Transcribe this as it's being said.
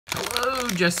Hello,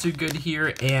 Just Too Good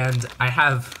here, and I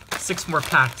have 6 more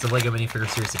packs of LEGO Minifigures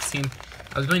Series 16.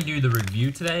 I was going to do the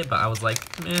review today, but I was like,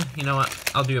 you know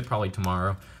what, I'll do it probably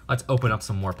tomorrow. Let's open up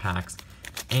some more packs,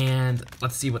 and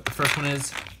let's see what the first one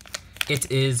is.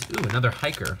 It is, another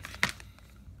hiker.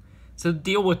 So the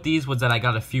deal with these was that I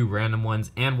got a few random ones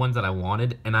and ones that I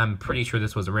wanted, and I'm pretty sure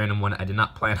this was a random one. I did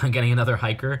not plan on getting another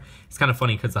hiker. It's kind of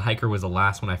funny because the hiker was the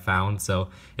last one I found, so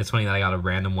it's funny that I got a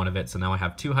random one of it, so now I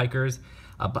have 2 hikers.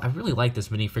 But I really like this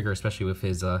minifigure, especially with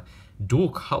his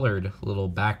dual-colored little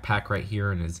backpack right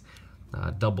here and his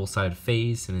double-sided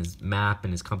face and his map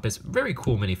and his compass. Very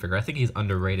cool minifigure. I think he's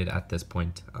underrated at this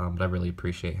point, but I really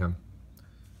appreciate him.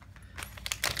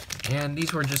 And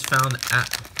these were just found at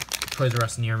Toys R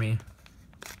Us near me.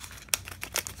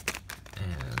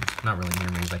 And not really near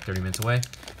me, it's like 30 minutes away.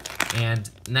 And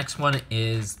next one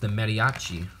is the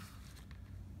Mariachi.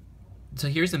 So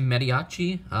here's a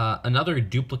Mariachi, another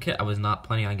duplicate I was not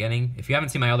planning on getting. If you haven't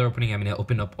seen my other opening, I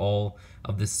opened up all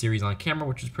of this series on camera,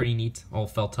 which is pretty neat, all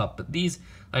felt up. But these,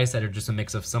 like I said, are just a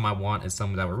mix of some I want and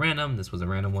some that were random. This was a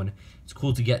random one. It's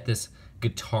cool to get this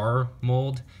guitar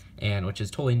mold, and which is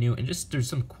totally new. And just there's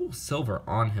some cool silver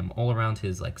on him all around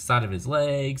his side of his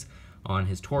legs, on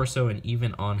his torso, and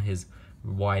even on his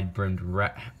wide-brimmed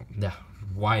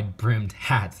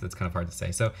hat. That's kind of hard to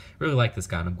say. So really like this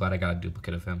guy, and I'm glad I got a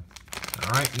duplicate of him.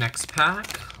 All right, next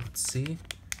pack. Let's see.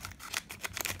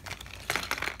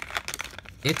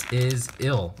 It is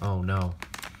ill. Oh no.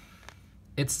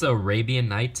 It's the Arabian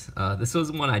Night. This was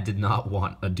one I did not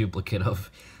want a duplicate of,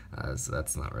 so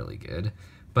that's not really good.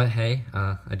 But hey,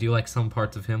 I do like some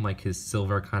parts of him, like his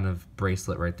silver kind of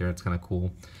bracelet right there. It's kind of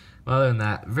cool. Other than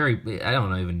that, I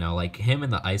don't even know. Like him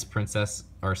and the Ice Princess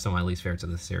are some of my least favorites of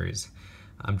this series.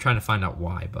 I'm trying to find out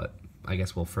why, but I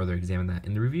guess we'll further examine that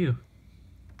in the review.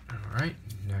 Alright,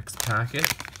 next packet.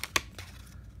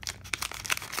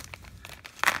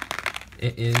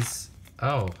 It is,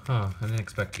 I didn't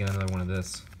expect to get another one of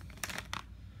this.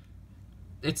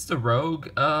 It's the Rogue.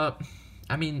 I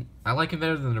like him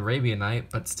better than the Arabian Night,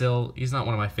 but still, he's not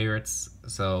one of my favorites,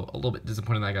 so a little bit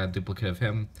disappointed that I got a duplicate of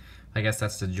him. I guess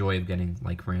that's the joy of getting,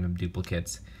 like, random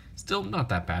duplicates. Still not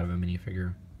that bad of a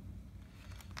minifigure.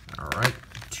 Alright,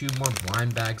 2 more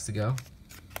blind bags to go.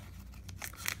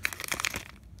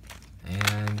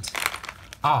 And,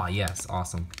 yes,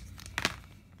 awesome.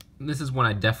 This is one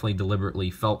I definitely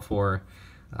deliberately felt for.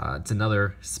 It's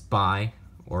another spy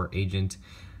or agent.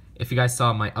 If you guys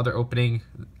saw my other opening,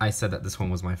 I said that this one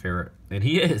was my favorite. And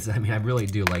he is. I really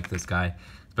do like this guy,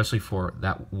 especially for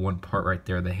that one part right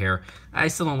there, the hair. I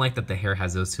still don't like that the hair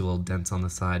has those 2 little dents on the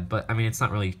side, but it's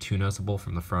not really too noticeable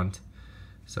from the front.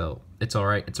 So it's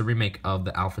alright. It's a remake of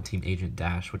the Alpha Team Agent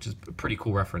Dash, which is a pretty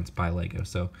cool reference by LEGO.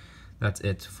 So that's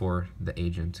it for the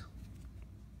agent.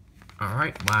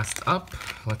 Alright, last up.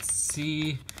 Let's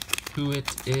see who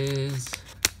it is.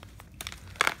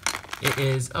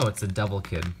 It's a Devil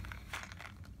Kid.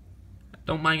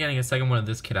 Don't mind getting a second one of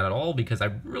this kid at all because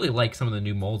I really like some of the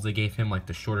new molds they gave him, like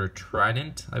the shorter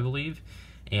trident, I believe,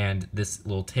 and this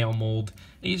little tail mold.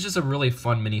 He's just a really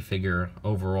fun minifigure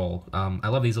overall. I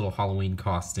love these little Halloween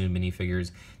costume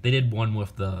minifigures. They did one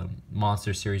with the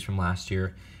Monster series from last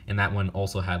year, and that one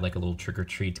also had like a little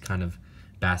trick-or-treat kind of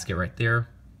basket right there.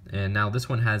 And now this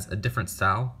one has a different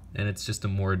style, and it's just a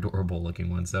more adorable looking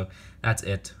one. So that's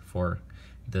it for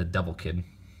the Devil Kid.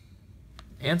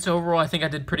 And so overall, I think I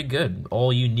did pretty good.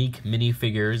 All unique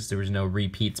minifigures. There was no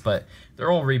repeats, but they're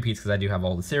all repeats because I do have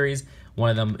all the series. One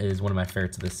of them is one of my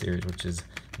favorites of this series, which is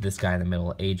this guy in the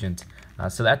middle, Agent.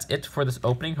 So that's it for this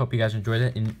opening. Hope you guys enjoyed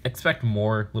it, and expect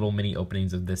more little mini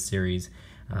openings of this series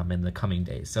in the coming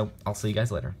days. So I'll see you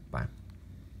guys later. Bye.